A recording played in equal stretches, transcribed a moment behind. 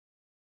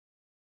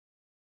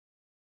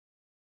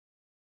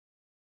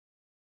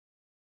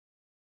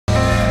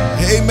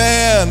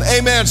Amen.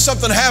 Amen.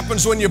 Something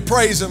happens when you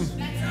praise Him.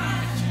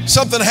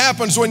 Something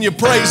happens when you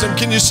praise Him.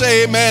 Can you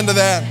say amen to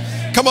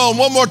that? Come on,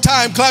 one more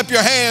time. Clap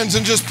your hands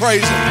and just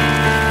praise Him.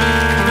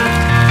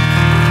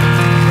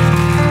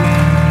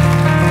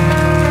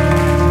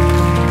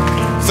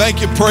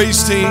 Thank you,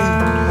 praise team.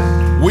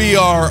 We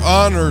are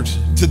honored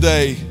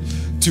today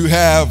to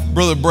have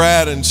Brother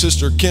Brad and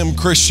Sister Kim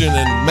Christian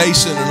and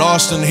Mason and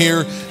Austin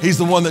here. He's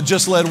the one that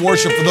just led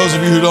worship. For those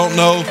of you who don't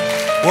know,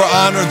 we're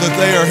honored that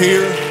they are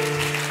here.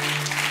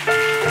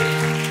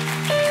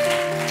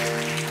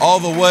 All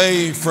the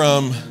way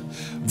from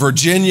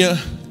Virginia,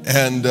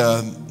 and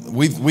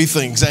we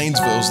think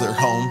Zanesville's their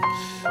home,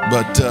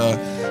 but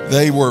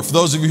they were, for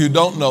those of you who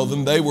don't know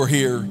them, they were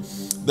here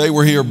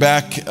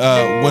back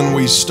when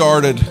we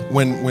started,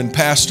 when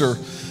Pastor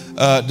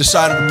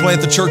decided to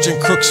plant the church in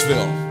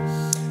Crooksville.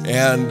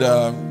 And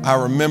I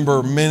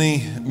remember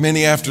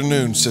many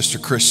afternoons, Sister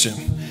Christian,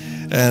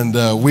 and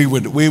we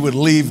would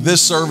leave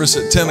this service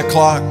at 10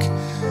 o'clock,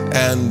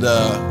 and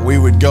we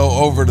would go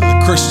over to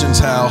the Christian's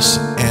house,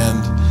 and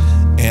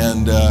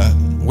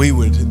we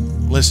would,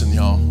 listen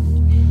y'all,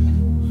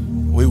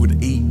 we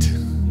would eat.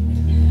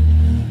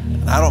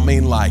 And I don't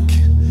mean like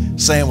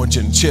sandwich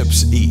and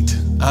chips eat.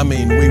 I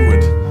mean we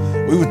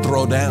would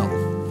throw down.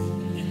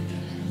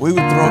 We would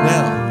throw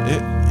down.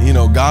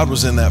 God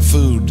was in that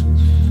food.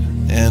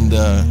 And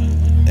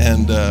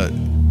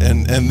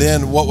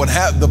then what would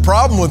happen, the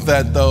problem with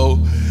that though,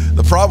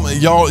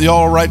 y'all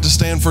all right to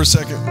stand for a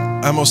second?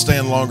 I'm gonna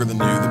stand longer than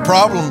you.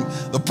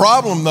 The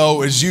problem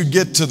though is you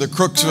get to the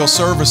Crooksville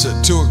service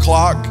at 2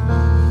 o'clock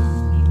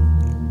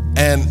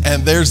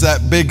and there's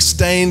that big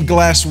stained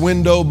glass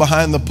window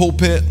behind the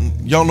pulpit.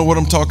 Y'all know what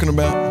I'm talking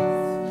about?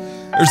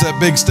 There's that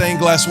big stained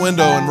glass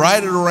window, and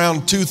right at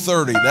around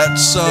 2:30, that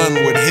sun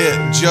would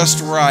hit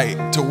just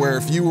right to where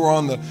if you were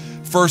on the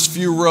first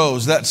few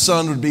rows, that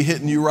sun would be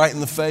hitting you right in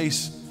the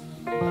face.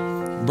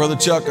 Brother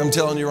Chuck, I'm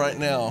telling you right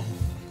now,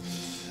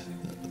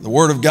 the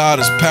Word of God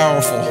is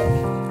powerful.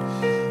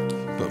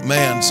 But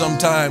man,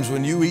 sometimes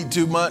when you eat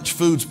too much,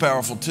 food's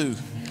powerful too.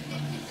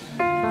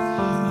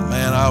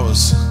 Man,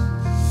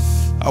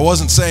 I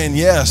wasn't saying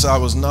yes, I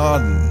was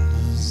nodding.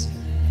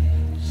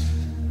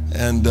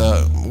 And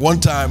one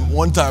time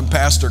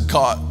Pastor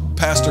caught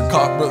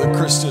Brother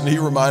Christian. He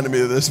reminded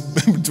me of this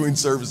in between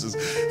services.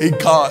 He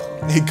caught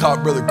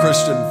Brother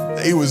Christian.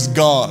 He was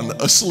gone,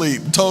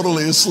 asleep,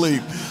 totally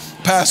asleep.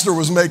 Pastor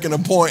was making a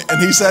point,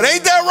 and he said,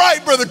 "Ain't that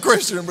right, Brother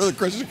Christian?" And Brother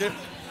Christian came,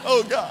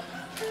 "Oh God."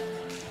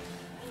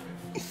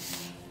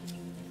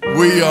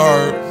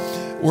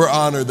 We're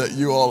honored that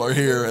you all are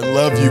here and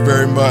love you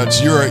very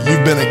much.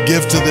 You've been a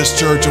gift to this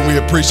church, and we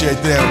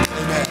appreciate them.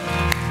 Amen.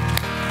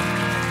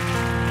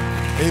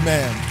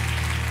 Amen.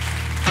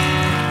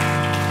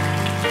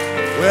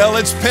 Well,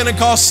 it's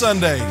Pentecost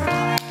Sunday.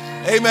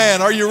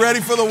 Amen. Are you ready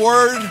for the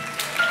word?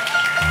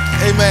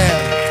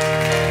 Amen.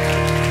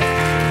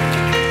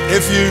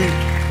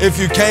 If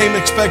you came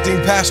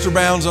expecting Pastor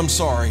Bounds, I'm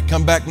sorry.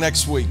 Come back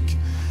next week.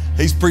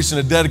 He's preaching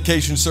a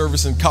dedication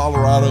service in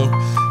Colorado,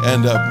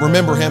 and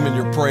remember him in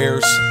your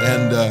prayers.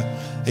 And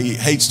he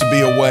hates to be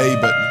away,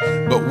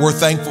 but we're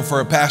thankful for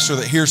a pastor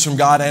that hears from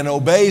God and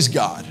obeys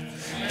God.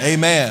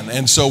 Amen.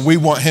 And so we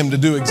want him to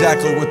do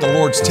exactly what the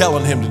Lord's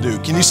telling him to do.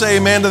 Can you say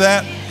amen to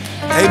that?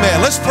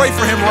 Amen. Let's pray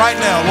for him right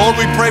now. Lord,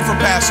 we pray for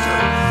Pastor.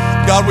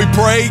 God, we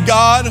pray,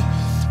 God,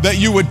 that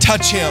you would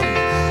touch him.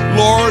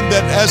 Lord,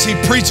 that as he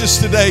preaches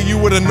today, you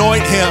would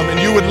anoint him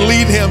and you would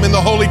lead him in the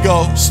Holy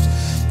Ghost.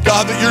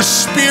 God, that your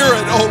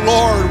Spirit, oh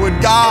Lord, would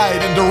guide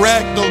and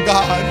direct, oh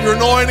God. Your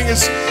anointing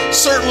is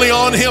certainly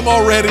on him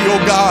already,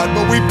 oh God.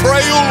 But we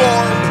pray, oh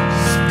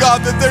Lord,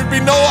 God, that there'd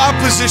be no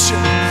opposition.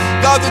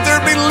 God, that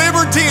there'd be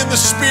liberty in the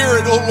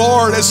Spirit, oh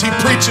Lord, as he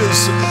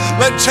preaches.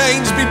 Let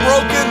chains be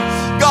broken.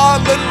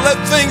 God, let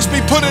things be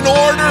put in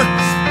order.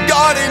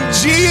 God, in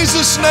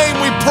Jesus' name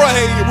we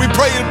pray. We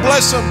pray you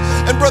bless them.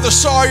 And Brother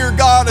Sawyer,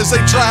 God, as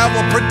they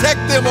travel,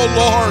 protect them, oh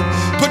Lord.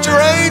 Put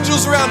your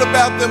angels round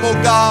about them, oh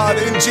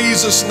God, in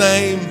Jesus'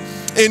 name.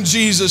 In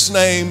Jesus'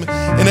 name.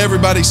 And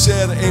everybody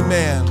said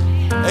amen.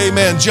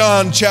 Amen.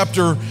 John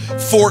chapter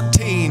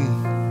 14.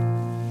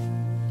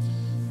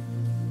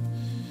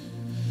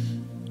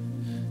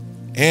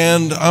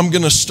 And I'm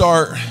going to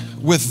start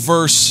with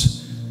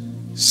verse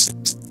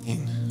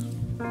 16.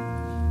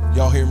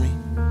 Y'all hear me?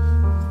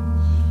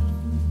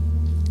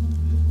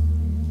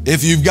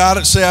 If you've got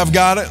it, say I've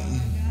got it.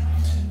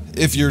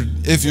 If you're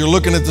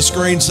looking at the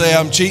screen, say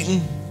I'm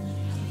cheating.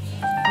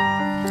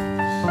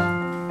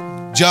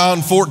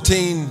 John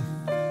 14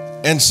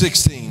 and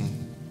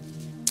 16.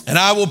 And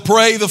I will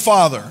pray the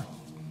Father,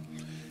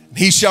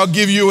 he shall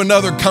give you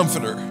another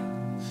comforter.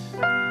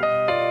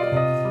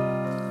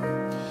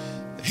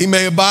 He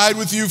may abide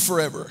with you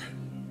forever.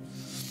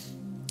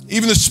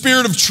 Even the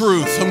Spirit of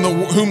truth,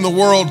 whom the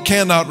world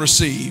cannot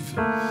receive,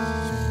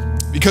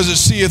 because it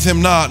seeth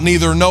him not,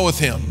 neither knoweth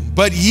him.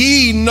 But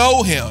ye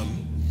know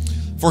him,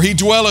 for he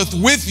dwelleth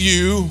with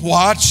you,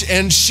 watch,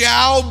 and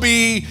shall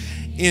be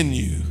in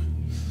you.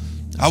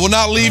 I will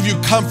not leave you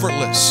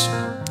comfortless.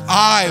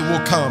 I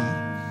will come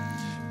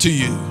to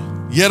you.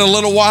 Yet a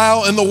little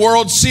while, and the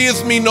world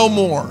seeth me no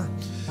more.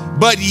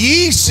 But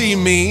ye see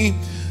me,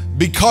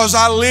 because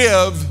I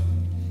live,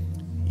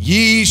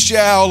 ye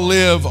shall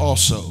live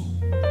also.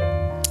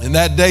 In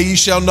that day ye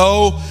shall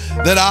know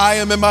that I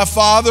am in my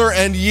Father,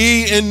 and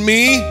ye in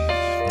me,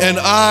 and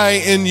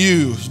I in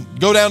you.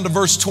 Go down to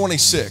verse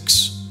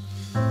 26.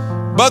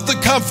 But the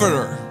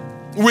Comforter,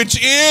 which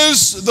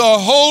is the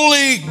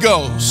Holy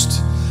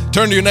Ghost.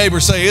 Turn to your neighbor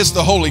and say, it's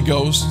the Holy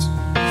Ghost.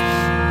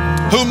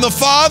 Whom the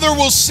Father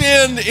will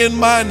send in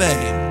my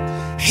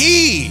name.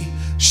 He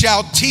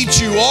shall teach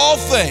you all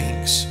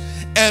things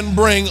and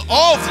bring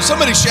all,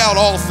 somebody shout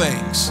all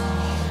things.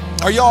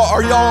 Are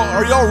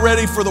y'all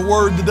ready for the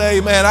word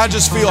today? Man, I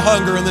just feel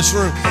hunger in this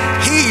room.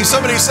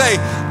 Somebody say,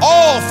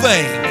 all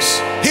things.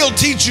 He'll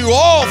teach you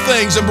all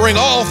things and bring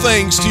all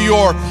things to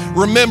your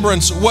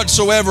remembrance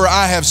whatsoever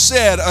I have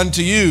said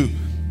unto you.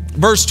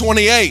 Verse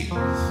 28,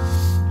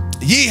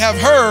 ye have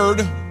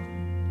heard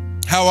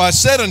how I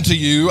said unto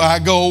you, I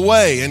go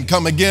away and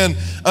come again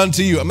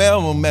unto you. Man,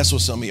 I'm going to mess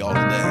with some of y'all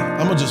today.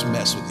 I'm going to just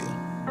mess with you.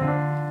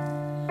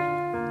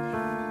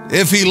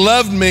 If he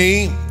loved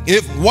me,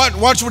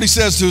 watch what he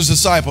says to his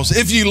disciples.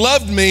 If you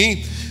loved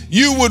me,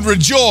 you would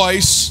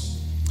rejoice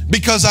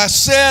because I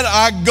said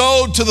I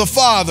go to the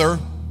Father,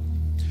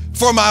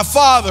 for my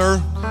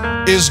Father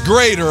is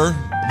greater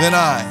than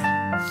I.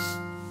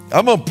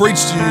 I'm going to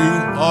preach to you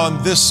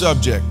on this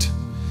subject.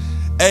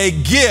 A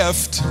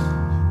gift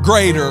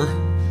greater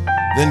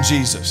than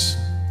Jesus.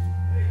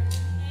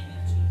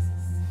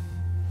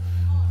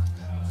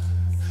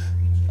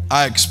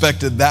 I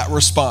expected that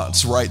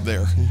response right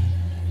there.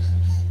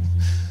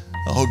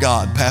 Oh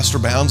God, Pastor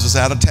Bounds is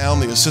out of town.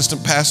 The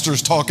assistant pastor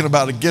is talking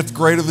about a gift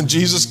greater than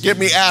Jesus. Get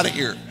me out of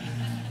here.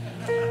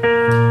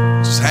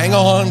 Just hang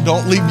on.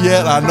 Don't leave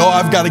yet. I know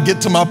I've got to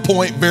get to my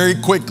point very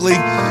quickly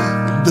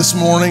this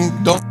morning.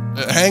 Don't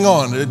hang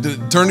on.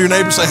 Turn to your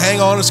neighbor and say,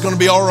 hang on. It's going to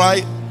be all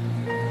right.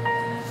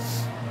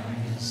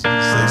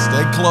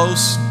 Stay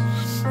close.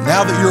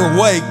 Now that you're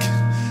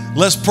awake,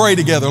 let's pray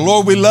together.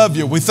 Lord, we love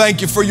you. We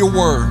thank you for your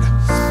word.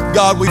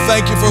 God, we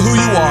thank you for who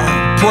you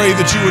are. Pray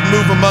that you would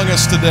move among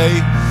us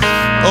today.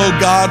 Oh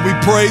God, we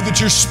pray that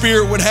your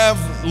spirit would have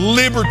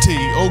liberty,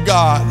 oh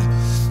God,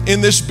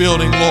 in this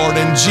building, Lord.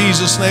 In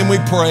Jesus' name we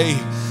pray.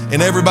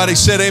 And everybody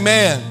said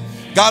amen.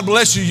 God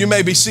bless you. You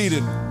may be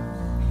seated.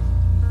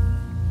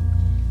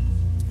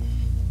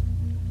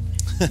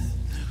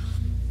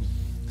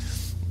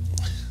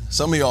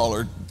 Some of y'all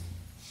are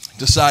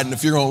deciding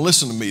if you're going to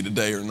listen to me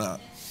today or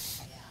not.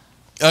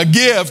 A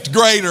gift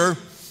greater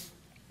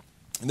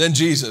than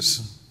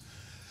Jesus.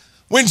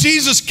 When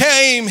Jesus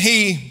came,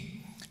 he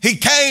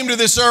came to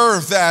this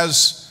earth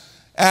as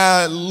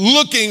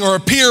looking or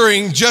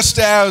appearing just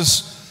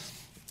as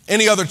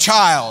any other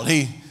child.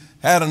 He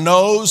had a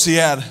nose, he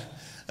had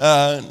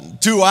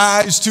 2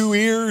 eyes, 2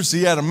 ears,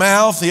 he had a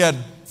mouth, he had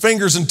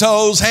fingers and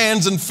toes,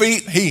 hands and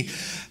feet.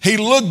 He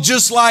looked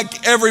just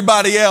like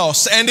everybody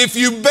else. And if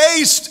you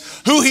based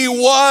who he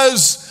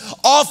was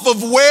off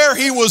of where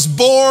he was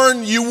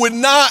born, you would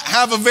not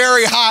have a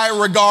very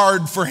high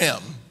regard for him.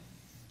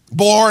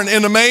 Born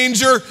in a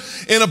manger,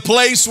 in a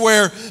place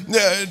where,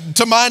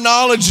 to my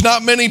knowledge,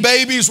 not many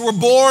babies were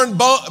born.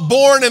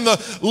 Born in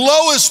the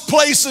lowest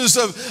places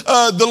of,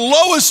 the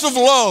lowest of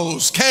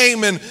lows,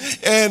 came and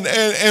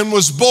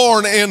was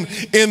born in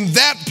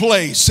that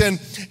place. And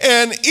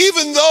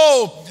even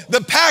though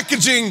the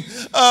packaging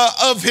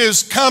of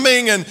his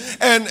coming and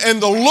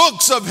the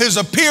looks of his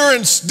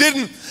appearance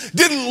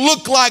didn't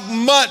look like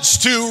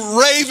much to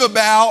rave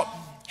about,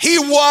 he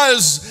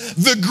was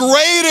the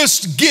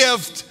greatest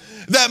gift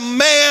that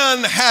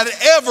man had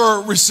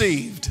ever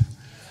received.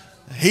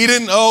 He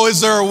didn't,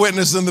 is there a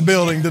witness in the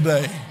building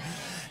today?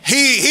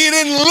 He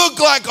didn't look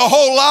like a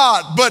whole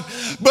lot,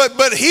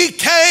 but he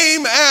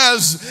came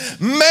as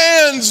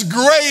man's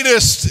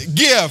greatest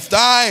gift.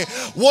 I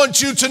want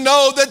you to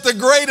know that the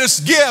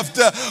greatest gift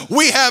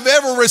we have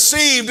ever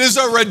received is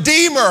a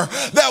Redeemer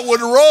that would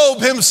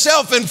robe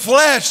himself in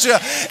flesh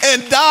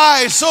and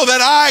die so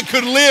that I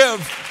could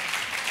live.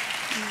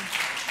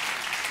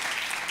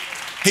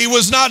 He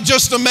was not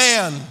just a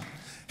man.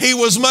 He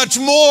was much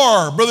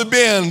more, Brother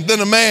Ben,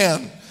 than a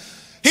man.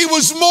 He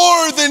was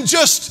more than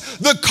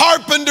just the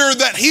carpenter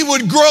that he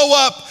would grow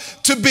up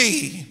to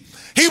be.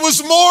 He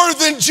was more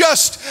than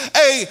just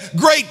a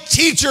great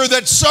teacher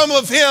that some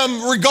of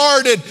him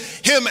regarded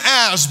him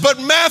as. But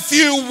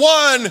Matthew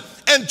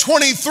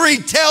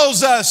 1:23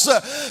 tells us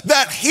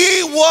that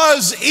he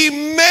was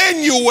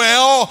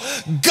Emmanuel,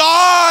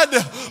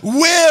 God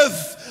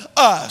with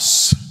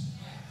us.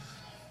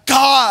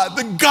 God,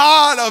 the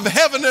God of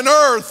heaven and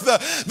earth,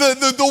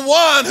 the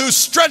one who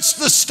stretched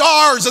the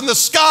stars in the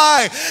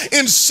sky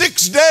in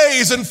 6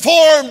 days and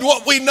formed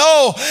what we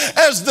know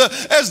as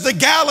the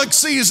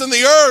galaxies and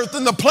the earth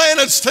and the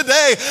planets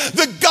today.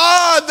 The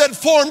God that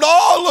formed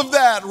all of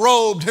that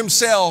robed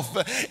himself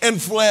in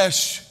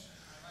flesh.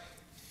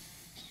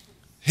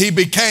 He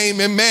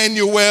became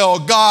Emmanuel,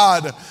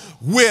 God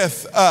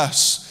with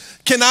us.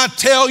 Can I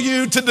tell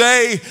you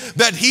today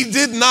that he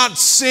did not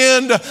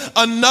send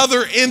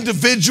another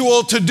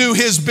individual to do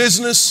his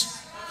business?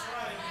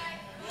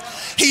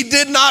 He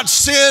did not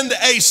send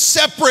a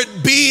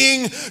separate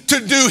being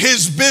to do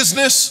his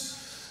business.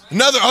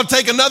 I'll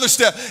take another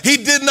step. He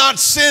did not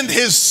send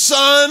his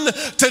son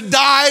to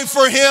die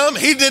for him.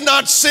 He did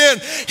not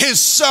send his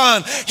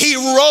son. He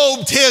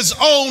robed his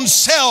own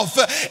self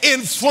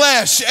in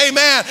flesh.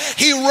 Amen.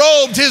 He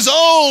robed his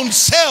own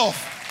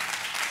self.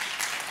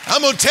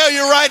 I'm going to tell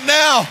you right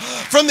now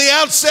from the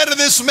outset of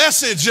this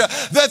message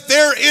that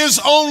there is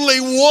only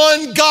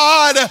one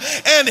God,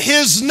 and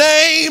his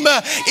name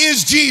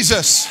is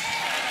Jesus.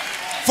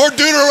 For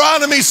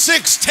Deuteronomy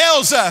 6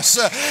 tells us,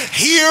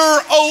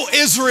 "Hear, O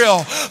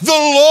Israel, the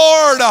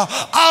Lord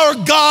our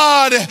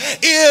God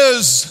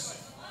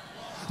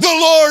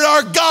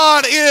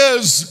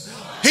is,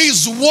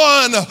 He's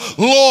one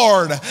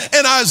Lord."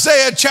 In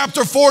Isaiah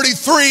chapter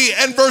 43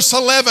 and verse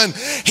 11,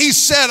 he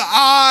said,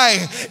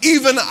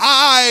 even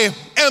I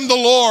am the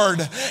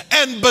Lord,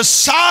 and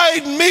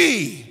beside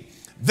me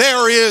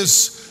there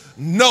is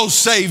no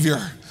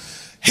Savior.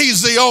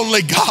 He's the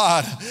only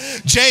God.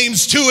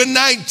 James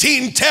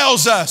 2:19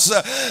 tells us,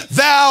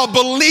 "Thou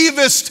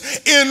believest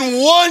in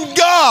one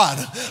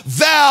God,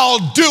 thou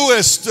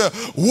doest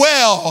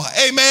well."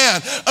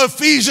 Amen.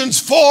 Ephesians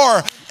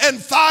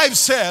 4:5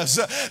 says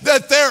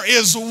that there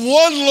is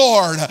one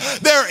Lord,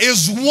 there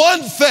is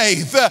one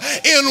faith,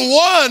 in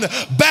one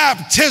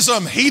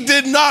baptism. He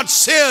did not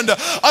send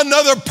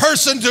another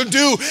person to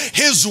do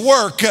his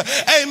work.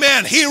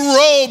 Amen. He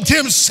robed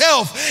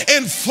himself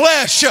in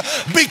flesh,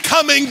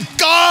 becoming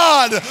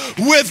God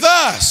with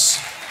us.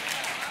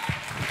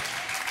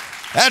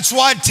 That's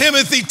why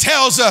Timothy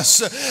tells us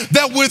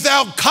that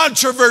without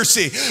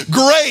controversy,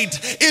 great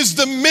is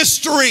the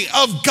mystery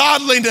of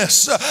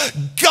godliness.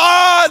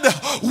 God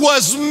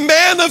was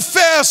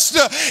manifest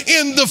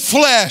in the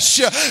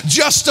flesh,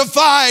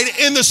 justified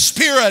in the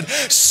spirit,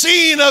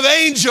 seen of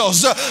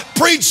angels,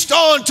 preached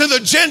on to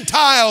the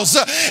Gentiles,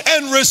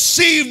 and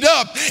received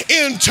up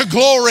into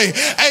glory.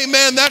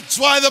 Amen. That's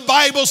why the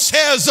Bible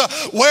says,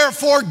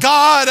 "Wherefore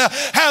God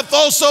hath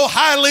also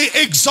highly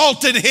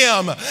exalted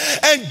him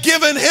and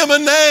given him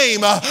a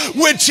name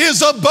which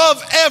is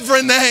above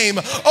every name."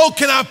 Oh,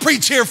 can I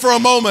preach here for a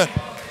moment?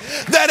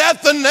 That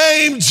at the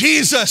name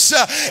Jesus,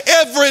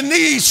 every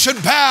knee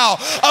should bow,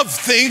 of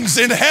things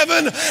in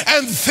heaven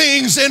and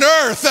things in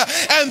earth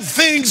and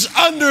things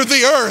under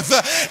the earth,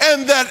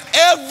 and that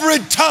every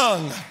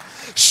tongue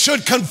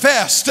should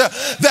confess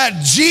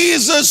that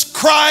Jesus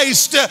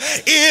Christ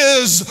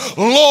is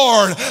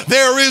Lord.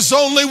 There is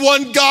only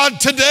one God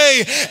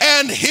today,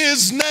 and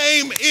his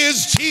name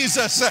is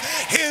Jesus.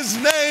 His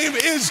name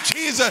is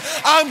Jesus.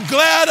 I'm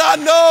glad I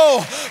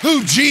know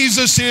who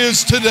Jesus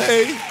is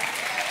today.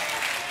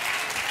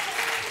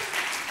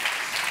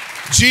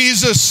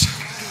 Jesus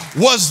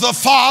was the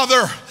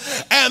Father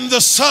and the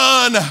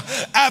Son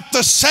at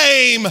the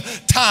same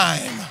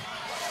time.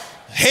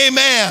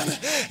 Amen.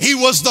 He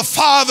was the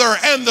Father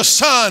and the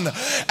Son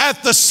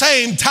at the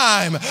same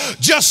time.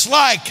 Just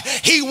like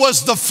he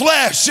was the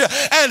flesh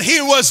and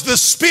he was the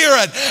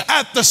spirit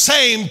at the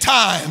same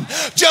time.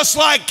 Just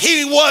like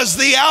he was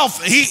the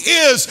Alpha, he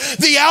is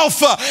the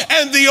Alpha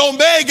and the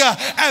Omega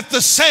at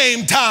the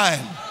same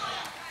time.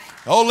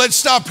 Oh, let's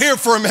stop here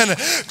for a minute.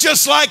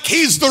 Just like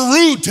he's the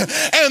root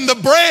and the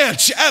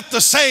branch at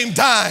the same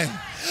time.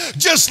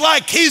 Just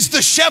like he's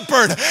the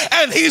shepherd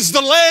and he's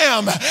the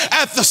lamb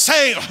at the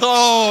same.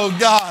 Oh,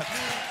 God.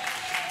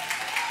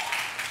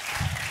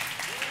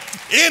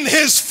 In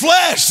his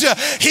flesh,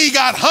 he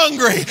got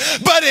hungry,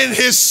 but in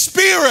his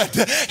spirit,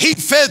 he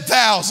fed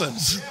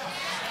thousands.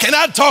 Can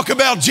I talk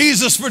about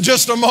Jesus for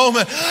just a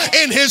moment?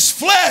 In his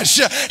flesh,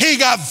 he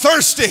got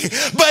thirsty,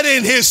 but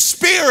in his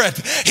spirit,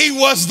 he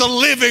was the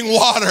living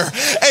water.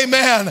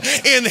 Amen.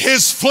 In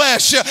his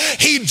flesh,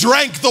 he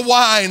drank the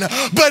wine,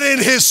 but in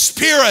his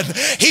spirit,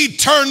 he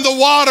turned the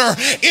water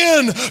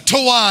into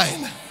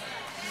wine.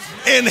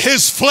 In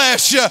his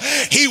flesh,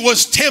 he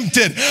was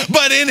tempted,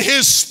 but in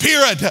his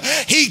spirit,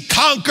 he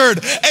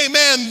conquered,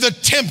 amen, the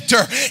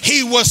tempter.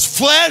 He was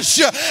flesh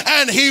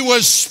and he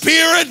was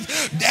spirit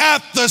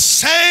at the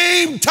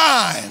same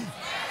time.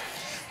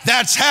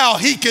 That's how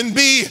he can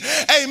be,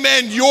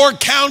 amen, your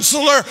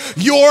counselor,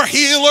 your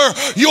healer,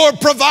 your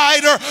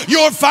provider,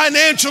 your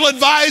financial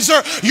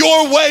advisor,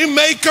 your way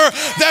maker.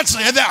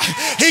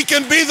 He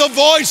can be the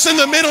voice in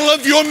the middle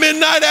of your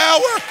midnight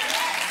hour.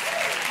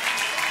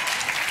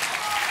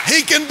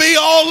 He can be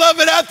all of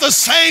it at the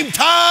same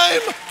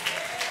time.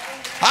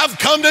 I've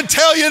come to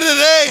tell you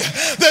today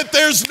that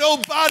there's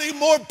nobody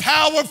more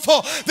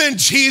powerful than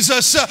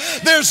Jesus.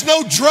 There's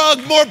no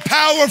drug more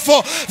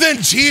powerful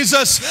than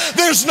Jesus.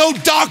 There's no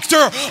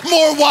doctor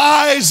more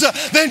wise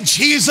than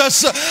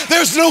Jesus.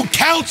 There's no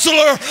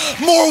counselor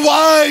more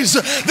wise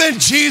than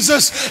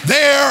Jesus.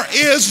 There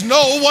is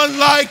no one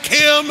like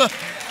him.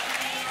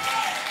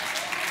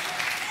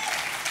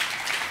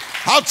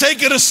 I'll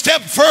take it a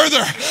step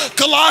further.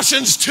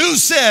 Colossians 2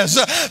 says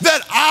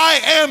that I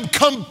am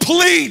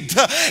complete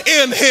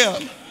in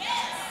him.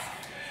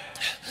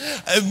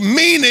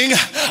 meaning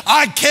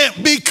I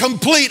can't be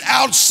complete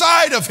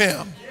outside of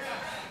him.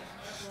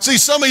 See,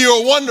 some of you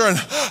are wondering,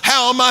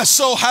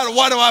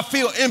 why do I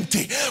feel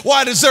empty?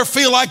 Why does there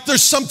feel like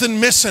there's something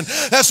missing?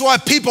 That's why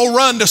people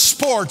run to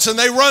sports, and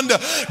they run to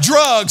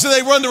drugs, and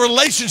they run to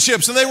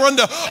relationships, and they run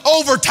to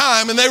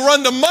overtime, and they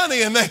run to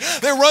money, and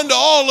they run to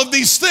all of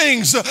these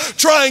things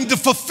trying to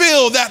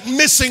fulfill that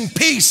missing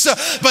piece.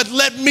 But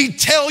let me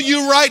tell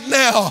you right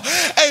now,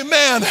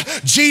 amen,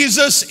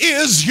 Jesus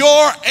is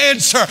your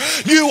answer.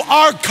 You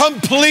are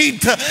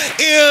complete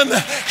in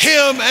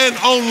him and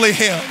only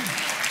him.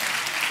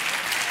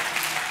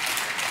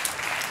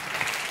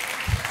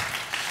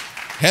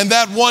 And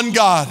that one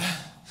God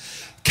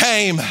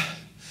came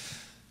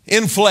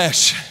in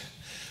flesh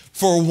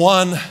for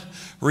one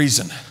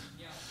reason.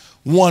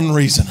 One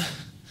reason.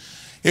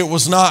 It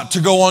was not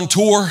to go on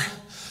tour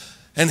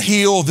and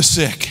heal the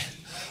sick,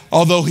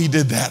 although he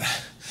did that.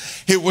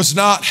 It was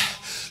not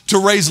to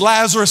raise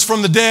Lazarus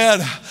from the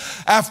dead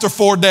after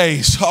 4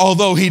 days,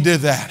 although he did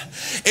that.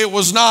 It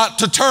was not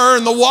to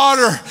turn the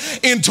water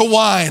into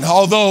wine,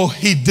 although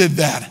he did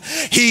that.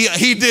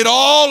 He did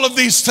all of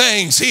these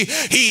things.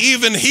 He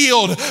even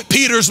healed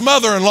Peter's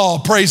mother-in-law,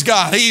 praise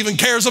God. He even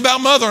cares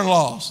about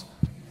mother-in-laws.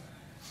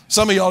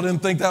 Some of y'all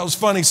didn't think that was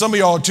funny. Some of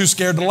y'all are too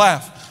scared to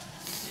laugh.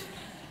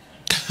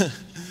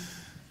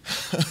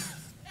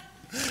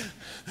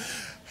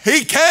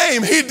 He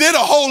came, he did a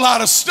whole lot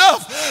of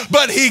stuff,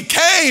 but he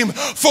came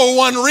for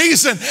one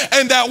reason.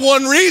 And that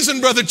one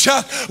reason, Brother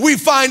Chuck, we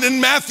find in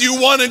Matthew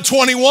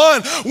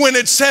 1:21 when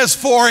it says,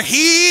 for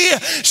he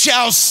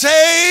shall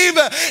save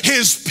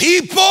his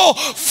people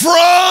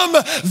from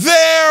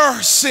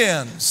their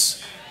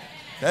sins.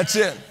 That's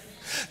it.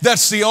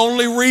 That's the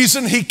only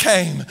reason he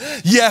came.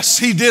 Yes,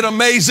 he did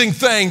amazing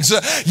things.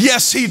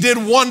 Yes, he did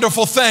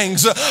wonderful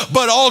things.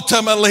 But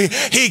ultimately,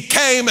 he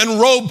came and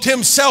robed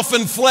himself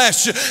in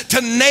flesh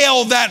to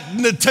nail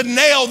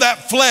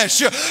that flesh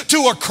to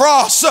a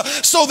cross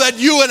so that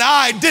you and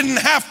I didn't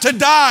have to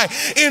die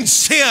in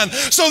sin,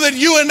 so that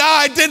you and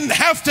I didn't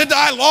have to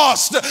die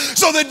lost,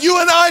 so that you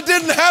and I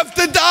didn't have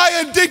to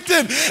die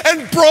addicted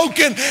and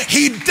broken.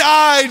 He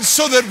died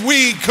so that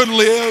we could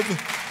live.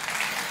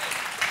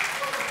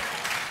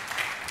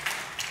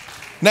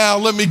 Now,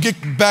 let me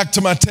get back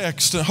to my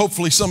text, and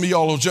hopefully some of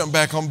y'all will jump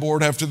back on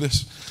board after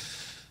this.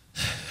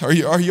 Are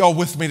y'all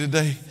with me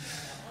today?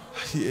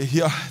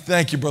 Yeah,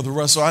 thank you, Brother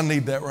Russell. I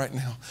need that right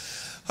now.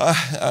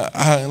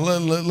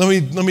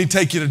 Let me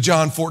take you to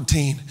John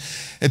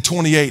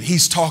 14:28.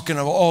 He's talking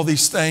of all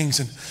these things,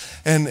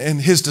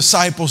 and his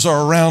disciples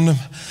are around him,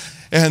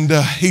 and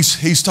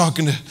he's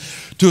talking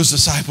to his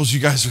disciples.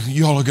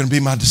 You all are going to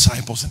be my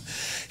disciples. And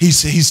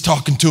he's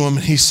talking to them,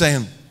 and he's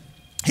saying,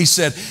 he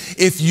said,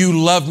 if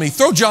you love me,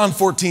 throw John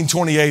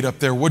 14:28 up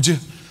there, would you?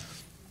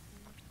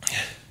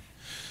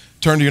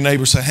 Turn to your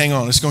neighbor and say, hang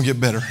on, it's going to get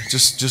better.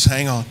 Just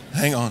hang on,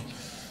 hang on.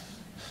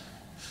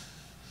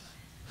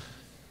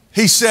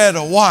 He said,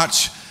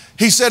 watch.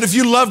 He said, if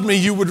you loved me,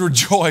 you would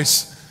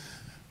rejoice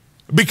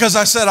because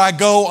I said, I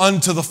go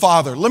unto the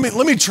Father. Let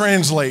me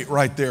translate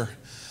right there.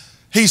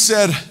 He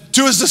said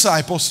to his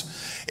disciples,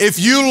 if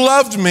you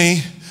loved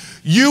me,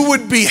 you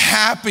would be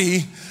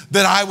happy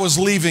that I was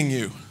leaving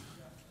you.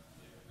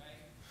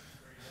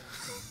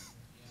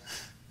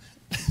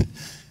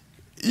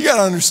 You got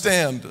to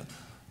understand,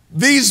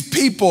 these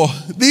people,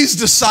 these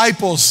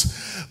disciples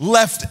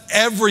left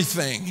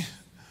everything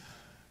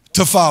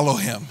to follow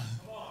him.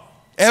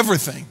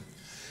 Everything.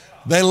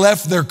 They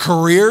left their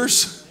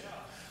careers,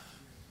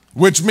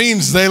 which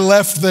means they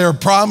left their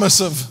promise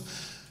of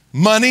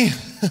money.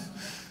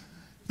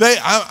 They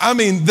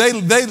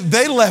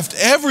left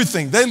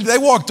everything. They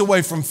walked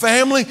away from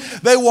family.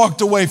 They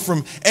walked away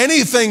from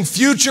anything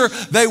future.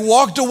 They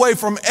walked away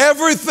from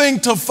everything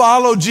to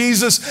follow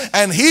Jesus.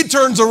 And he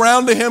turns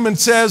around to him and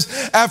says,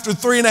 after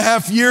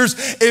 3.5 years,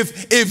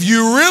 if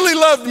you really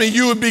loved me,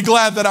 you would be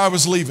glad that I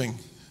was leaving.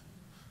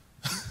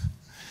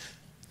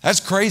 That's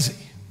crazy.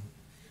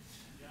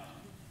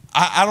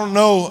 I don't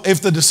know if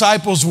the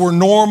disciples were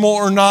normal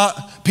or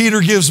not.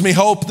 Peter gives me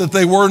hope that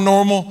they were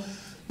normal.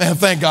 Man,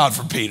 thank God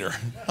for Peter.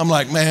 I'm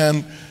like,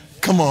 man,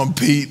 come on,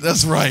 Pete.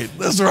 That's right.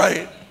 That's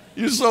right.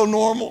 You're so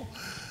normal.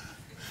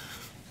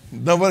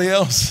 Nobody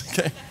else?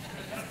 Okay.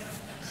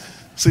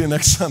 See you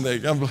next Sunday.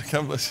 God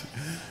bless you.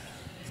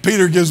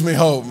 Peter gives me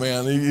hope,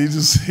 man.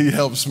 He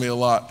helps me a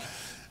lot.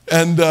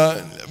 And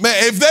man,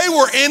 if they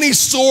were any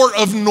sort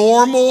of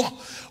normal,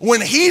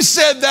 when he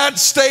said that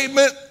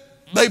statement,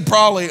 they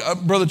probably,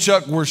 Brother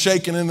Chuck, were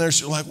shaking in there.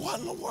 Like, what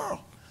in the world?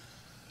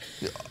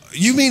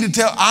 You mean to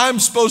tell I'm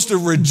supposed to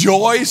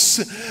rejoice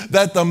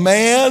that the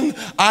man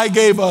I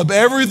gave up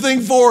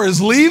everything for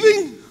is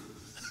leaving?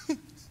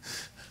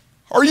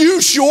 Are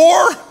you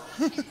sure?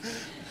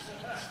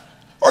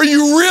 Are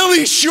you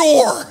really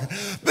sure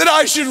that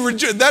I should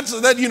rejoice? That's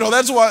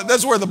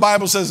where the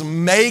Bible says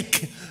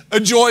make a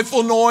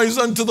joyful noise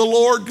unto the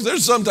Lord, because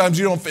there's sometimes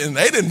you don't feel, and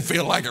they didn't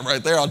feel like it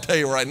right there, I'll tell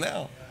you right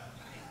now.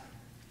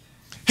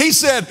 He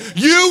said,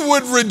 you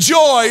would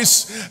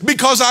rejoice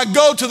because I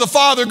go to the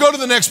Father. Go to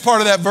the next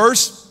part of that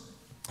verse.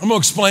 I'm going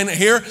to explain it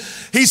here.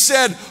 He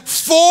said,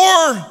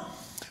 for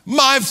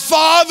my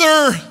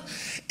Father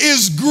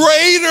is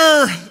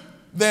greater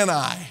than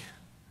I.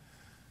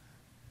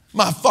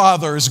 My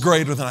Father is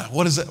greater than I.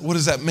 What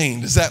does that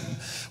mean? Does that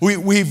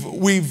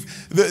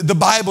the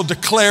Bible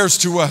declares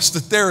to us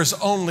that there is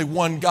only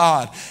one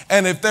God.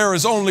 And if there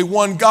is only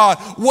one God,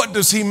 what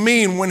does he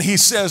mean when he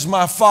says,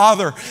 my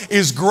Father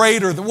is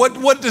greater?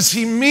 What does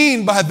he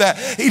mean by that?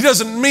 He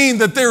doesn't mean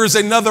that there is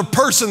another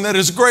person that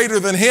is greater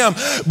than him.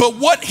 But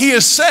what he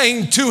is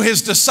saying to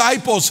his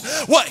disciples,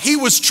 what he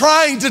was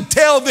trying to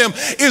tell them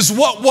is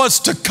what was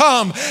to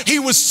come. He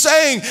was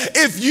saying,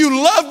 if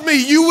you loved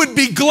me, you would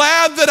be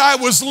glad that I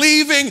was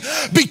leaving,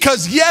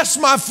 because yes,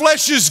 my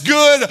flesh is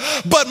good,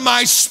 but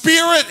my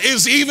spirit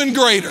is even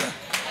greater.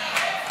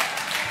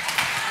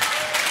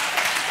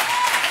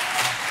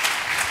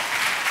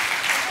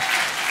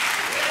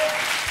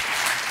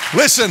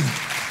 Listen,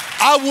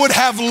 I would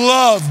have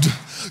loved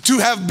to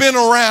have been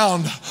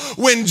around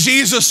when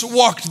Jesus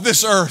walked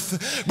this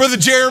earth. Brother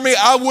Jeremy,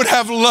 I would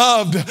have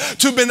loved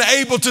to have been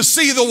able to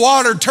see the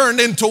water turned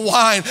into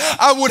wine.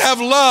 I would have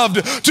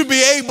loved to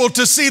be able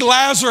to see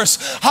Lazarus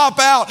hop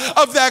out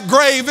of that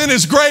grave in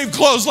his grave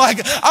clothes. Like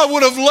I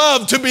would have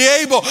loved to be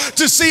able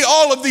to see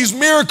all of these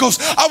miracles.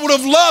 I would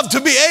have loved to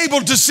be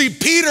able to see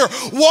Peter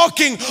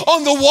walking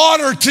on the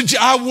water.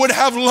 I would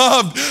have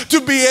loved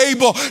to be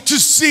able to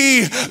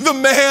see the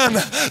man,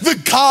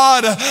 the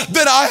God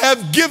that I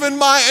have given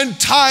my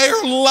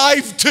entire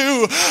life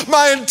to,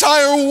 my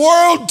entire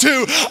world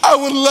to. I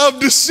would love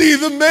to see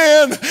the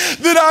man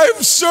that I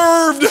have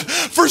served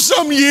for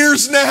some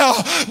years now.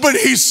 But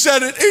he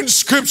said it in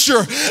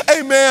Scripture,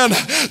 amen,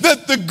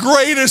 that the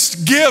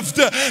greatest gift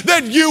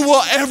that you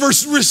will ever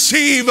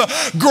receive,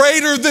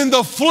 greater than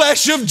the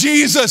flesh of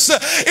Jesus,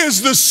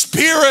 is the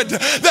Spirit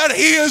that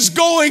he is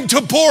going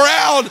to pour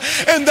out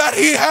and that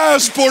he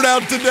has poured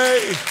out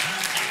today.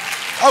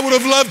 I would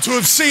have loved to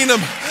have seen him,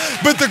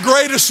 but the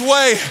greatest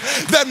way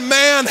that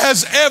man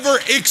has ever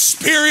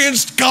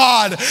experienced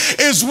God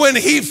is when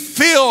he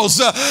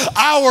fills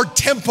our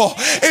temple,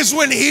 is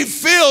when he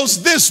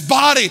fills this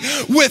body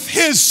with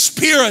his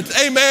Spirit,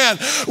 amen.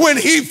 When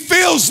he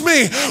fills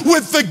me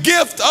with the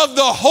gift of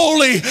the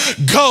Holy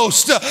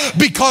Ghost,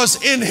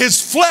 because in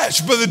his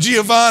flesh, Brother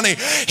Giovanni,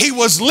 he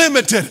was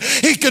limited.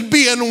 He could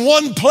be in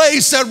one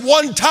place at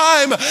one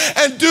time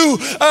and do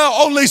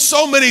only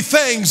so many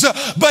things,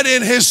 but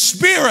in his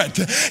Spirit,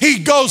 he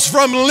goes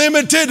from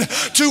limited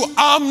to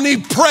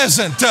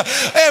omnipresent,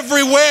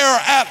 everywhere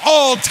at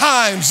all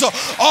times,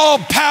 all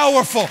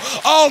powerful,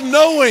 all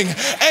knowing,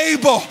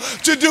 able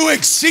to do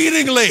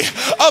exceedingly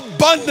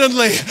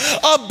abundantly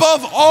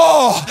above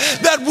all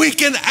that we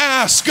can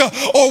ask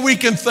or we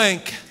can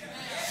think.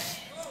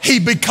 He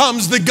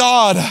becomes the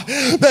God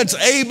that's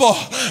able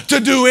to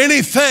do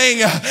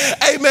anything,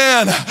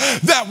 amen,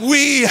 that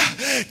we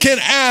can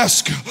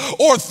ask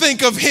or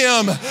think of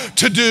him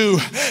to do.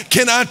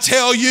 Can I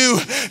tell you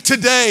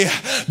today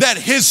that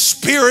his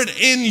Spirit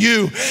in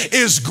you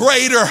is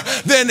greater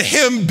than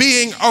him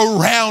being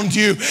around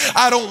you?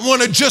 I don't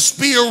want to just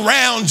be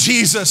around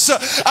Jesus.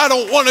 I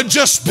don't want to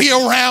just be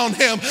around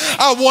him.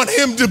 I want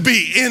him to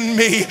be in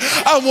me.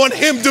 I want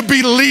him to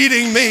be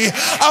leading me.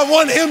 I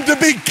want him to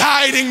be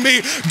guiding me,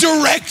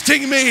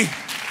 directing me.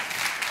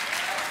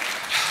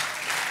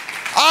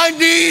 I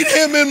need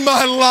him in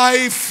my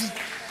life.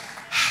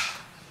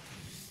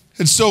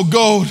 And so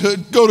go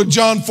to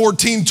John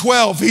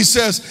 14:12. He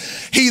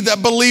says, he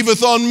that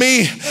believeth on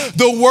me,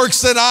 the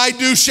works that I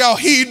do shall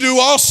he do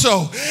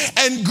also,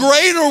 and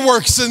greater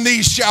works than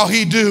these shall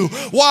he do.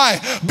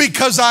 Why?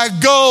 Because I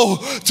go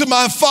to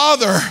my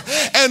Father,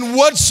 and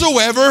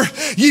whatsoever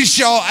ye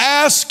shall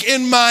ask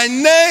in my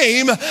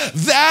name,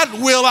 that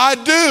will I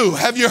do.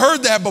 Have you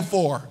heard that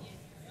before?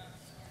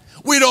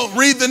 We don't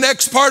read the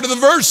next part of the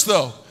verse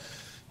though.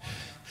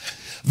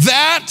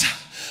 That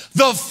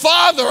the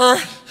Father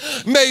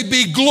may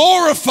be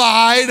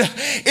glorified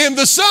in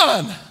the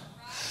Son.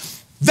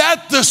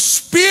 That the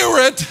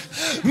Spirit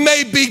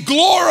may be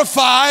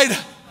glorified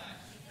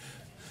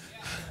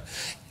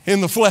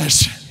in the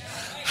flesh.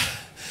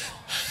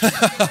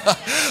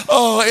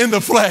 Oh, in the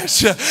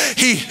flesh.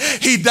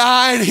 He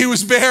died, he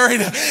was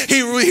buried,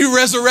 he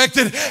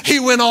resurrected,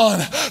 he went on.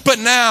 But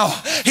now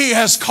he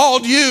has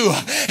called you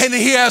and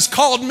he has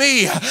called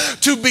me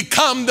to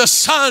become the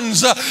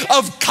sons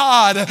of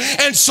God.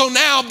 And so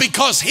now,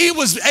 because he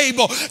was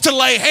able to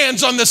lay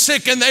hands on the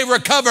sick and they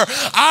recover,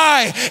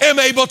 I am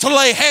able to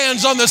lay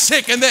hands on the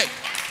sick and they...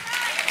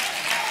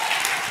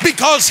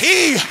 Because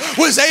he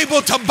was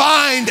able to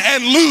bind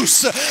and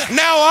loose,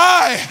 now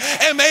I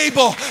am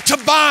able to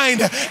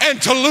bind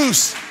and to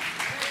loose.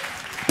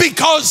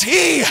 Because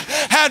he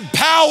had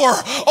power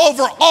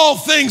over all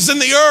things in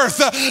the earth,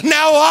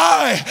 now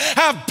I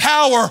have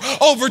power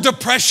over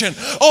depression,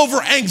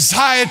 over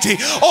anxiety,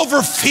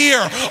 over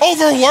fear,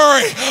 over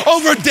worry,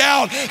 over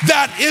doubt.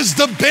 That is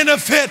the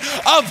benefit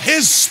of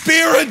his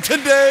Spirit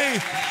today.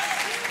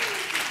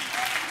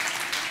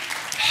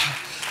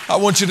 I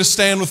want you to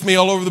stand with me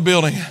all over the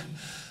building.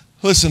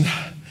 Listen,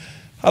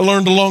 I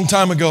learned a long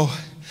time ago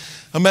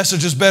A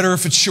message is better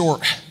if it's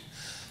short.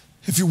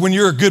 When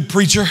you're a good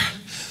preacher,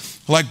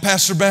 like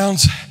Pastor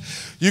Bounds,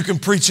 you can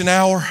preach an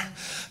hour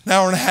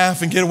and a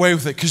half and get away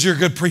with it because you're a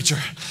good preacher.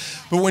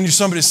 But when you're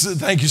somebody,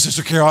 thank you,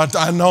 Sister Carol,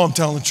 I know I'm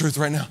telling the truth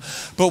right now.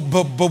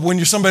 But when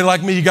you're somebody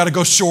like me, you got to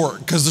go short,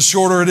 because the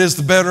shorter it is,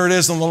 the better it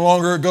is, and the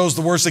longer it goes,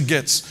 the worse it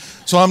gets.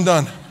 So I'm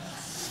done.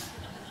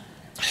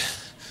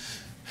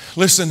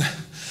 Listen,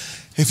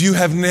 if you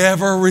have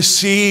never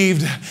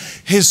received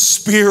His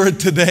Spirit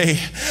today,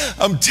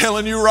 I'm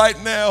telling you right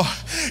now,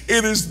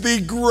 it is the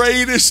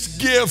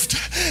greatest gift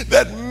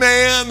that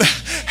man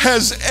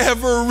has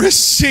ever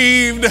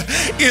received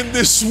in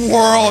this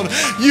world.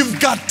 You've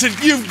got to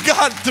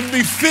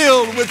be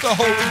filled with the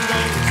Holy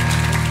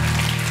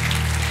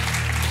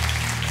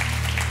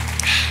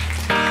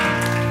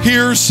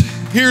Ghost.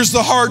 Here's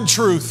the hard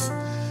truth.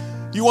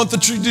 You want the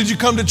truth? Did you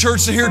come to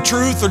church to hear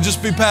truth or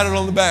just be patted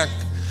on the back?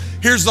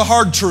 Here's the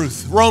hard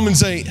truth.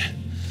 Romans 8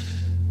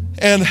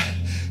 and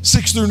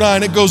 6 through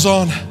 9, it goes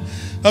on.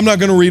 I'm not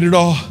going to read it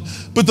all.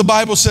 But the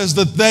Bible says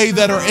that they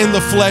that are in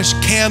the flesh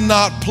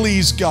cannot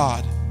please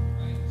God.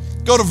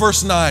 Go to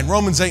verse 9,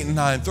 Romans 8 and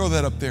 9. Throw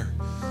that up there.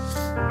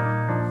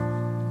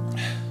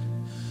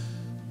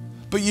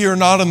 But ye are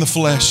not in the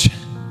flesh,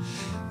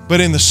 but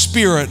in the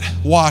Spirit.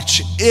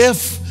 Watch,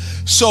 if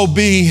so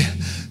be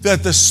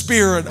that the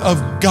Spirit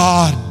of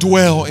God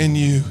dwell in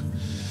you.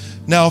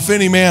 Now, if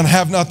any man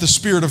have not the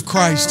Spirit of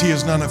Christ, he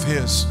is none of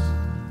His.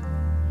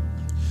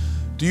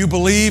 Do you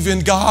believe in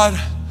God?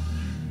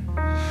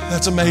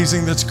 That's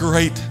amazing. That's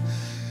great.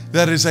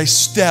 That is a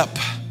step.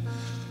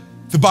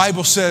 The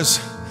Bible says,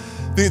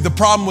 the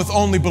problem with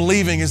only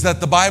believing is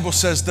that the Bible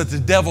says that the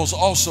devils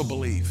also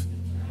believe.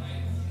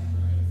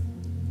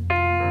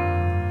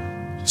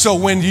 So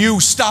when you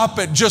stop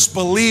at just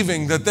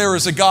believing that there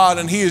is a God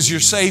and He is your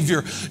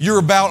Savior, you're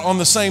about on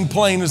the same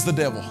plane as the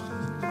devil.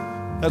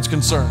 That's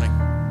concerning.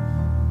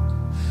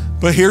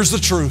 But here's the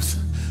truth.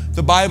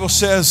 The Bible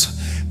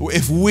says,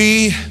 if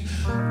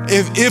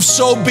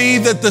so be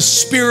that the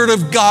Spirit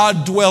of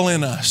God dwell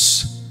in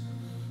us,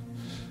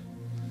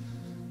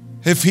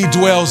 if He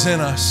dwells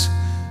in us,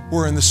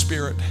 we're in the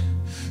Spirit.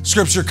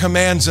 Scripture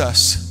commands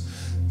us.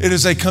 It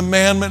is a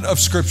commandment of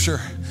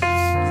Scripture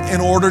in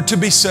order to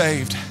be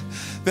saved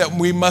that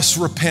we must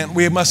repent.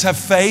 We must have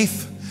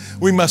faith.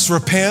 We must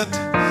repent.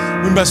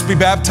 We must be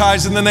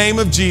baptized in the name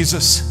of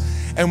Jesus.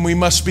 And we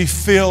must be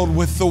filled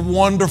with the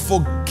wonderful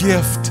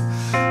gift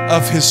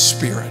of His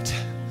Spirit.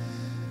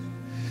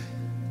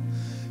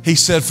 He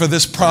said, for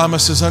this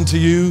promise is unto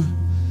you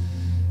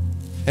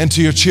and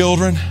to your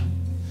children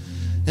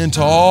and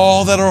to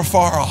all that are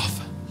far off.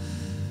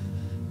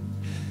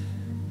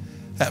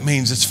 That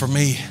means it's for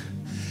me,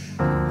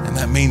 and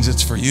that means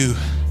it's for you.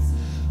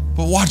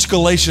 But watch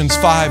Galatians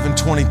 5 and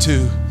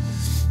 22.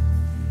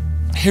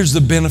 Here's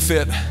the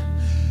benefit.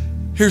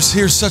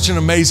 Here's such an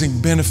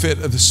amazing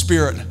benefit of the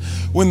Spirit.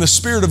 When the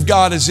Spirit of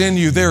God is in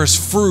you, there is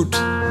fruit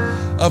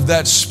of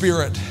that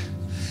Spirit.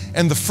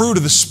 And the fruit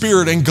of the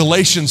Spirit in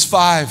Galatians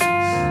 5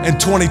 and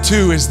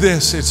 22 is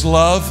this. It's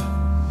love.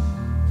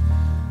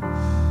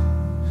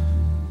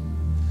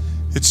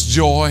 It's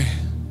joy.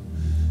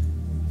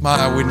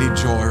 My, we need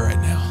joy right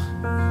now.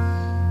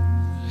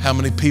 How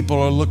many people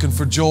are looking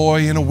for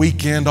joy in a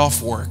weekend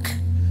off work?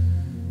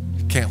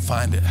 Can't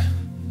find it.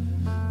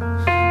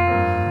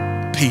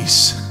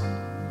 Peace.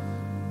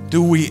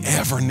 Do we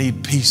ever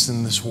need peace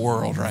in this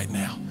world right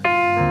now?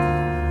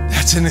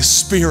 That's in His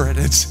Spirit.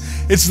 It's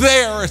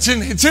there. It's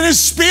in His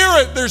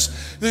Spirit. There's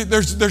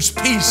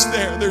peace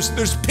there.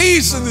 There's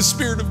peace in the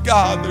Spirit of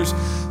God.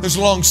 There's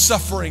long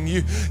suffering.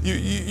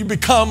 You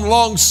become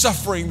long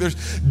suffering. There's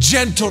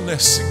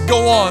gentleness.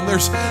 Go on.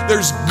 There's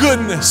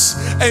goodness.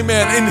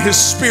 Amen. In His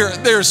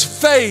Spirit. There's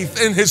faith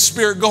in His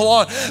Spirit. Go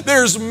on.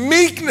 There's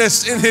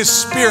meekness in His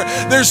Spirit.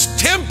 There's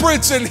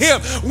temperance in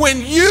Him.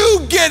 When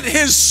you get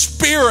His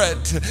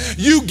Spirit,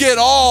 you get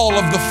all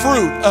of the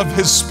fruit of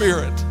His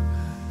Spirit.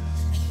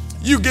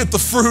 You get the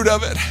fruit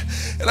of it.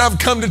 And I've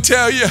come to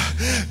tell you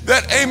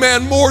that,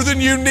 amen, more than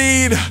you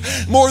need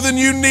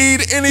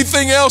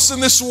anything else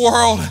in this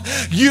world,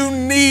 you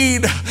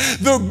need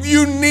to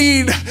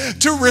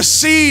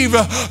receive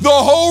the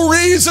whole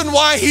reason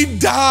why He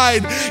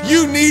died.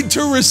 You need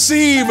to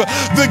receive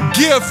the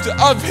gift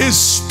of His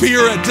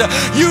Spirit.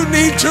 You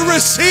need to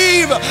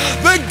receive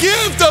the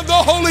gift of the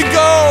Holy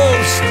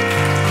Ghost.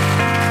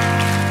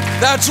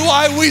 That's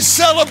why we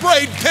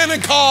celebrate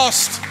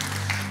Pentecost.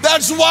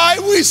 That's why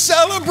we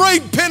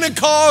celebrate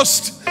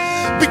Pentecost.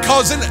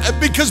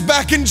 Because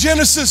back in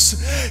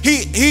Genesis,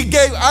 he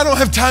gave, I don't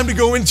have time to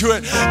go into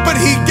it, but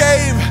he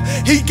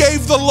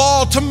gave the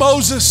law to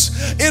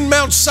Moses in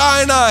Mount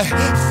Sinai.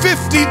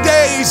 50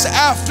 days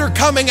after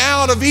coming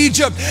out of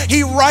Egypt,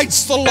 he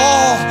writes the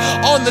law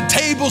on the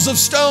tables of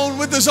stone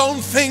with his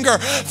own finger.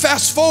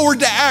 Fast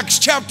forward to Acts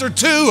chapter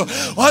 2,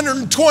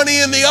 120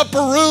 in the upper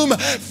room.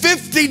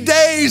 50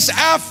 days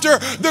after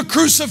the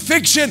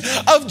crucifixion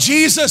of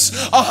Jesus,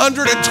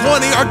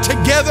 120 are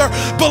together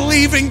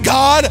believing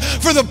God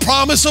for the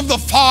promise of the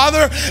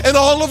Father. And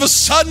all of a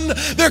sudden,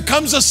 there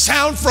comes a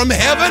sound from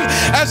heaven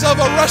as of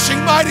a rushing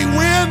mighty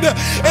wind,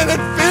 and it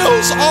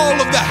fills all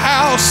of the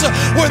house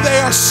where they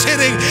are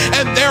sitting.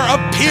 And there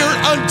appeared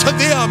unto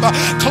them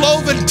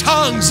cloven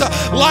tongues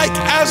like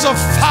as of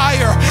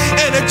fire,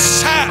 and it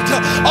sat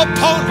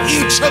upon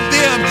each of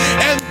them,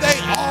 and they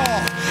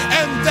all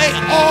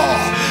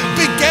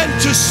began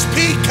to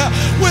speak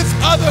with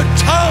other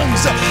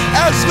tongues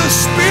as the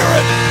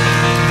Spirit.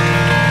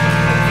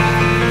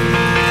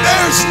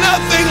 There's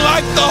nothing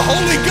like the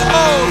Holy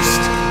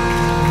Ghost.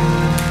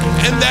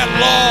 And that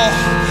law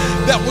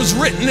that was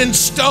written in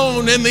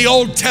stone in the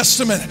Old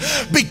Testament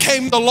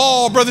became the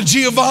law, Brother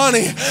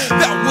Giovanni,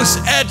 that was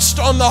etched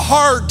on the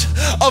heart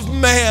of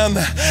man.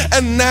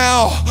 And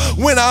now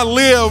when I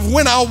live,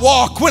 when I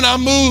walk, when I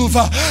move,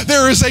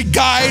 there is a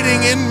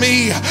guiding in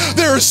me.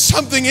 There is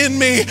something in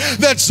me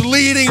that's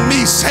leading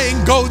me,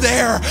 saying, go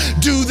there,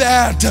 do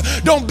that,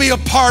 don't be a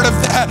part of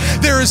that.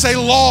 There is a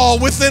law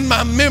within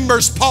my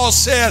members, Paul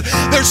said.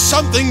 There's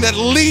something that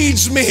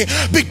leads me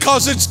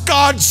because it's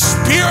God's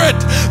Spirit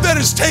that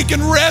has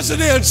taken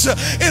residence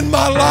in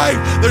my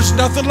life. There's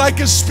nothing like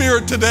His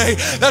Spirit today.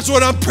 That's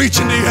what I'm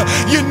preaching to you.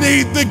 You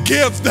need the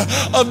gift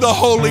of the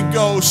Holy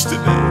Ghost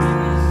today.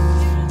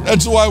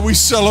 That's why we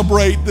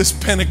celebrate this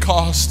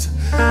Pentecost,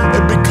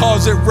 and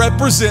because it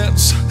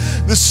represents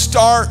the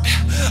start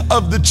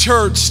of the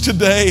church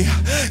today,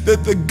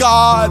 that the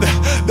God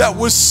that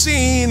was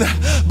seen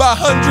by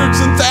hundreds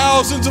and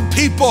thousands of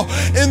people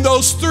in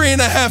those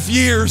 3.5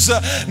 years,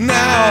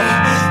 now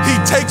He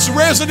takes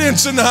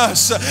residence in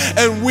us,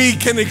 and we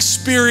can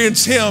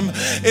experience Him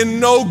in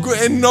no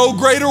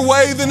greater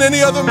way than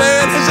any other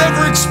man has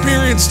ever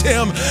experienced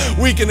Him.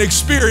 We can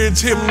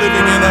experience Him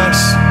living in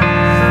us.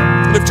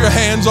 Lift your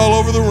hands all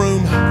over the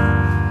room.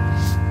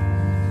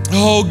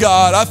 Oh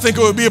God, I think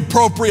it would be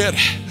appropriate.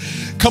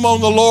 Come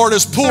on, the Lord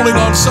is pulling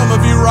on some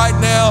of you right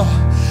now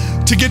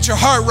to get your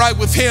heart right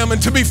with Him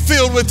and to be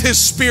filled with His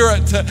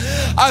Spirit.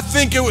 I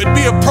think it would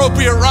be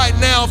appropriate right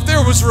now if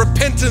there was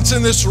repentance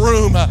in this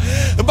room.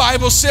 The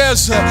Bible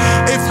says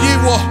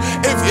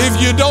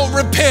if you don't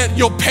repent,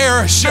 you'll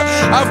perish.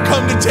 I've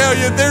come to tell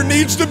you there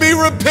needs to be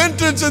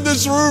repentance in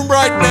this room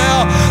right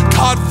now.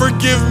 God,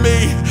 forgive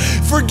me.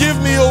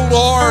 Forgive me, oh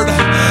Lord,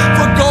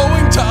 for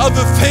going to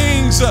other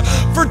things,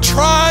 for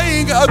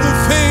trying other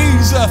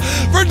things,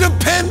 for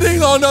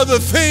depending on other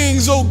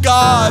things, oh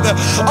God,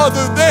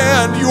 other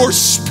than your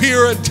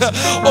Spirit.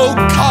 Oh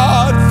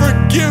God,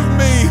 forgive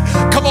me.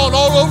 Come on,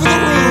 all over the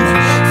room,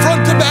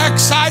 front to back,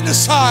 side to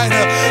side.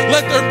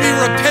 Let there be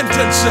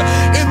repentance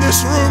in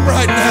this room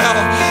right now.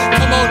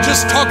 Come on,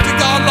 just talk to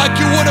God like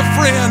you would a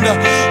friend.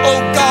 Oh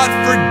God,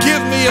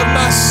 forgive me of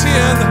my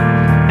sin.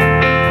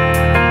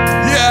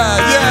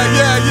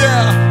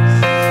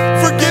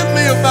 Forgive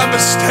me of my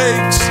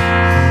mistakes.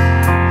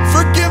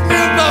 Forgive me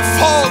of my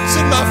faults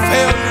and my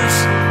failures.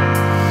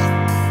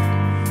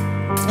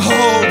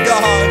 Oh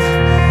God,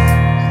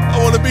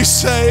 I want to be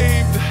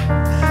saved.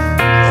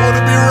 I want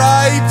to be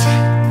right.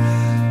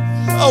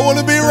 I want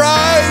to be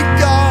right,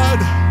 God.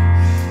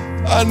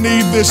 I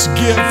need this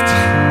gift.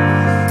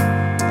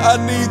 I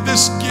need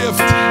this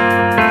gift.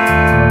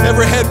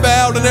 Every head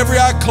bowed and every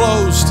eye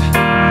closed.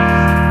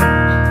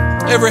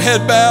 Every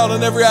head bowed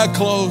and every eye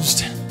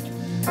closed.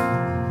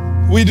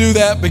 We do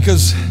that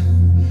because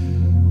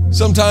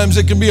sometimes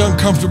it can be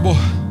uncomfortable.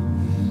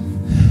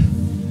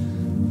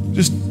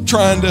 Just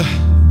trying to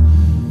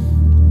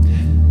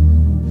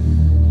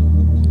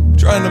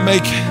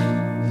make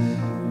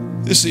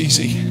this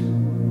easy.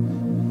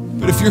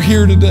 But if you're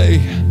here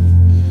today,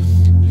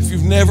 if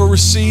you've never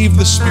received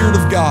the Spirit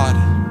of God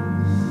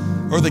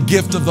or the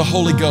gift of the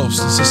Holy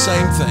Ghost, it's the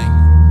same thing.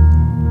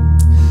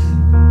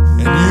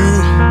 And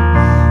you,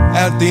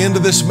 at the end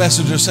of this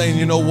message, are saying,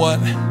 you know what?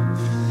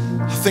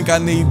 I think I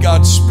need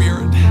God's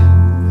Spirit.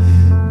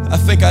 I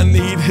think I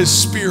need His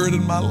Spirit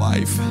in my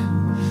life.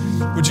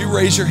 Would you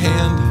raise your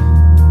hand?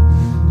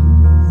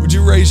 Would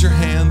you raise your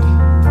hand?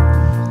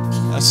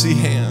 I see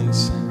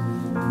hands.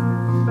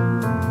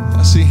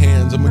 I see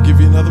hands. I'm going to give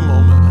you another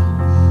moment.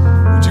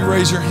 Would you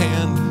raise your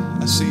hand?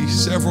 I see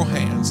several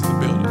hands in the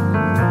building.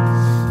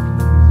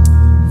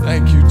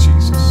 Thank you,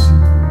 Jesus.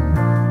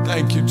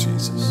 Thank you,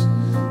 Jesus.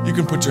 You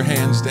can put your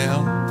hands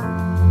down.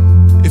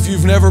 If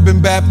you've never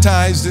been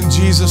baptized in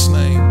Jesus'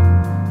 name,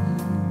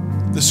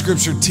 the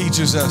Scripture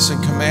teaches us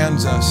and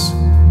commands us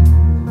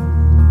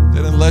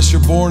that unless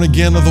you're born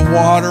again of the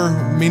water,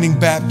 meaning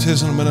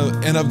baptism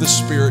and of the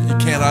Spirit, you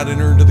cannot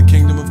enter into the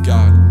kingdom of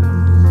God.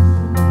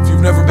 If you've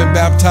never been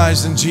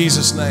baptized in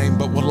Jesus' name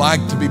but would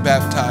like to be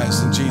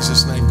baptized in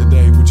Jesus' name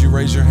today, would you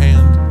raise your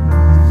hand?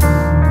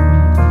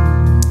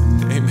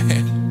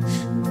 Amen.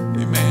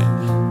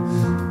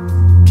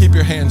 Amen. Keep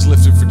your hands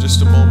lifted for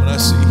just a moment. I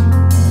see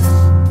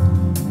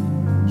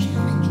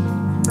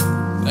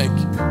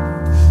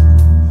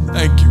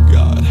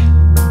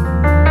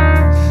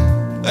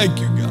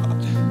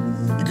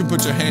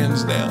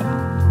down.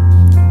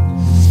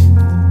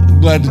 I'm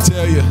glad to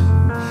tell you,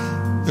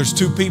 there's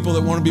 2 people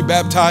that want to be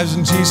baptized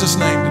in Jesus'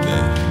 name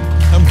today.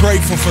 I'm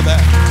grateful for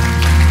that.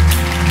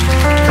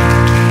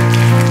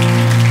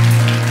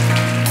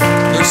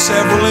 There's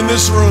several in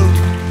this room.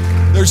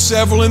 There's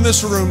several in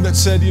this room that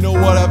said, you know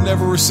what, I've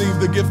never received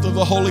the gift of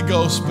the Holy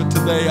Ghost, but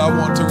today I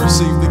want to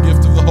receive the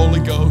gift of the Holy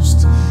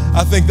Ghost.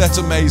 I think that's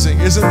amazing.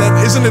 Isn't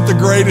it the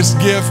greatest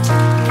gift?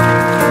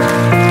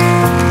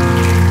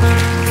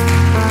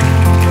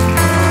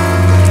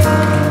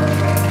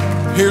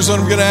 Here's what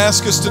I'm going to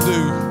ask us to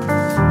do.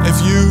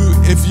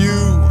 If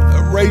you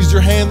raised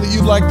your hand that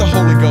you'd like the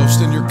Holy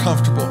Ghost and you're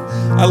comfortable,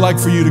 I'd like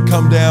for you to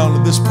come down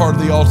to this part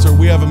of the altar.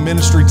 We have a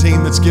ministry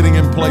team that's getting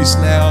in place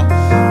now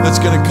that's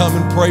going to come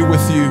and pray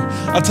with you.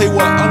 I'll tell you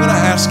what, I'm going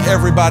to ask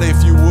everybody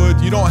if you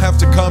would. You don't have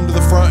to come to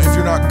the front if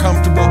you're not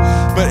comfortable,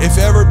 but if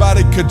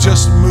everybody could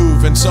just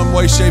move in some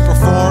way, shape, or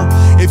form.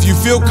 If you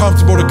feel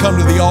comfortable to come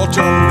to the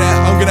altar,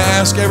 I'm going to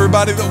ask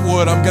everybody that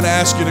would, I'm going to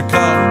ask you to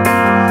come.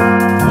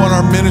 I want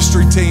our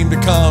ministry team to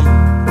come.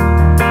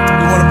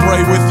 We want to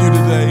pray with you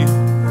today.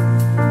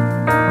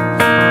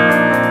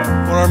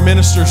 Our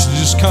ministers to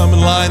just come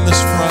and line this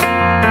front.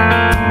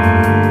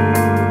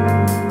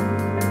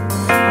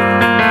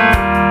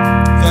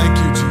 Thank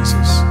you,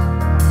 Jesus.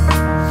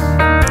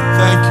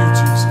 Thank you,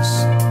 Jesus.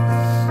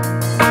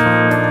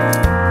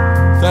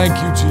 Thank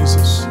you,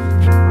 Jesus.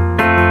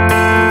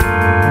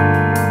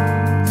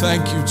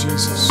 Thank you,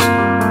 Jesus.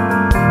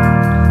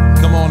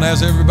 Come on,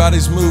 as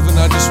everybody's moving,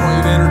 I just want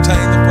you to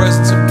entertain the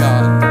presence of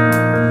God.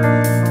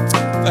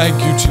 Thank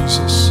you,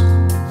 Jesus.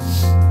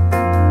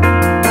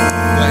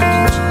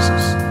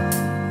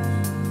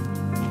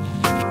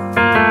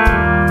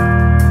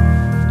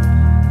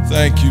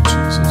 Thank you,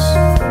 Jesus.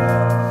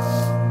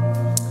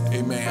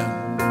 Amen.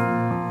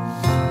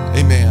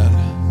 Amen.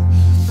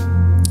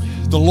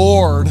 The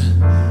Lord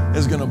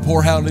is going to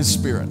pour out His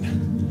Spirit.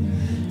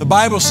 The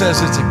Bible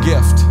says it's a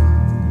gift.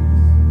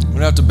 We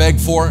don't have to beg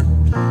for it.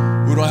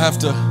 We don't have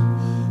to,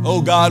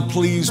 oh God,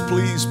 please,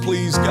 please,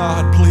 please,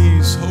 God,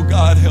 please. Oh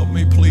God, help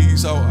me,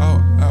 please.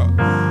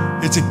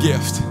 It's a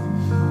gift.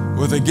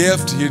 With a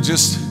gift, you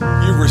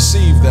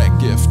receive that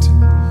gift.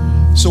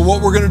 So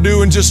what we're going to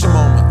do in just a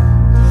moment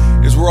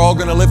is we're all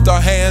going to lift our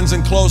hands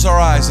and close our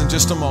eyes in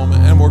just a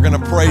moment, and we're going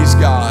to praise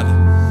God.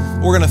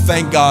 We're going to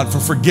thank God for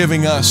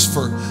forgiving us,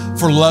 for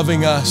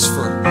loving us,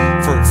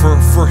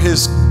 for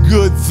His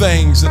good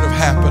things that have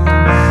happened,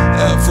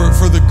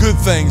 for the good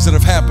things that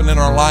have happened in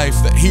our life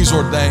that He's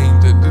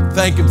ordained.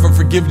 Thank Him for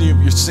forgiving you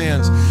of your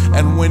sins.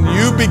 And when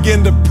you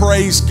begin to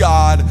praise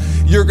God,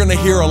 you're going to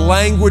hear a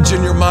language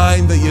in your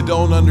mind that you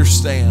don't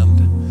understand.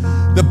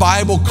 The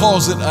Bible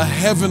calls it a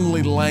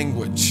heavenly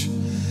language.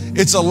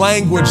 It's a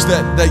language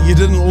that you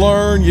didn't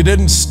learn, you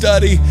didn't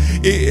study.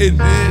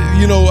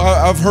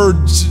 I've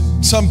heard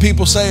some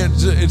people say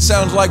it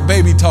sounds like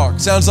baby talk,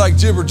 sounds like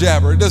jibber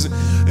jabber. It doesn't.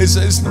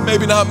 It's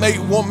maybe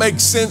won't make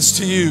sense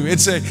to you.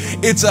 It's a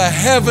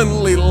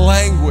heavenly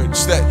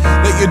language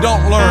that you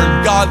don't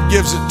learn. God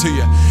gives it to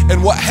you.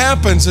 And what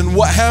happened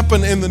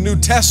in the New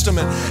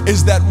Testament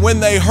is that when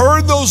they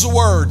heard those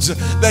words,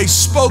 they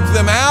spoke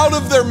them out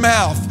of their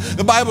mouth.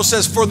 The Bible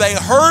says, for they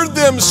heard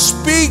them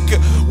speak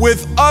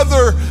with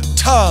other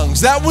tongues.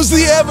 That was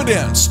the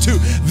evidence to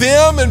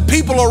them and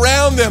people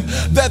around them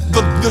that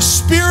the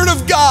Spirit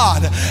of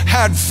God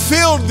had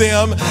filled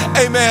them,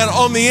 amen,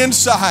 on the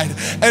inside.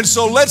 And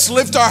so let's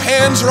lift our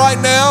hands right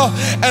now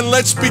and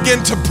let's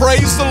begin to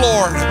praise the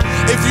Lord.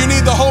 If you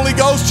need the Holy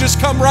Ghost,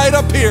 just come right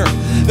up here.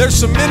 There's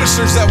some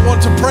ministers that want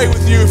to pray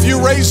with you. If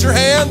you raise your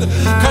hand,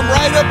 come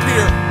right up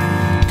here.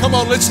 Come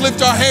on, let's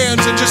lift our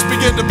hands and just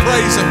begin to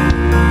praise Him.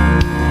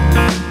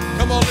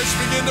 Come on, let's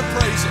begin to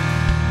praise Him.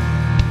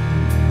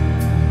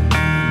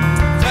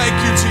 Thank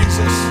you,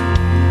 Jesus.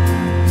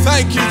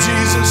 Thank you,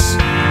 Jesus.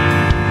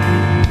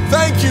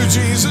 Thank you,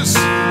 Jesus.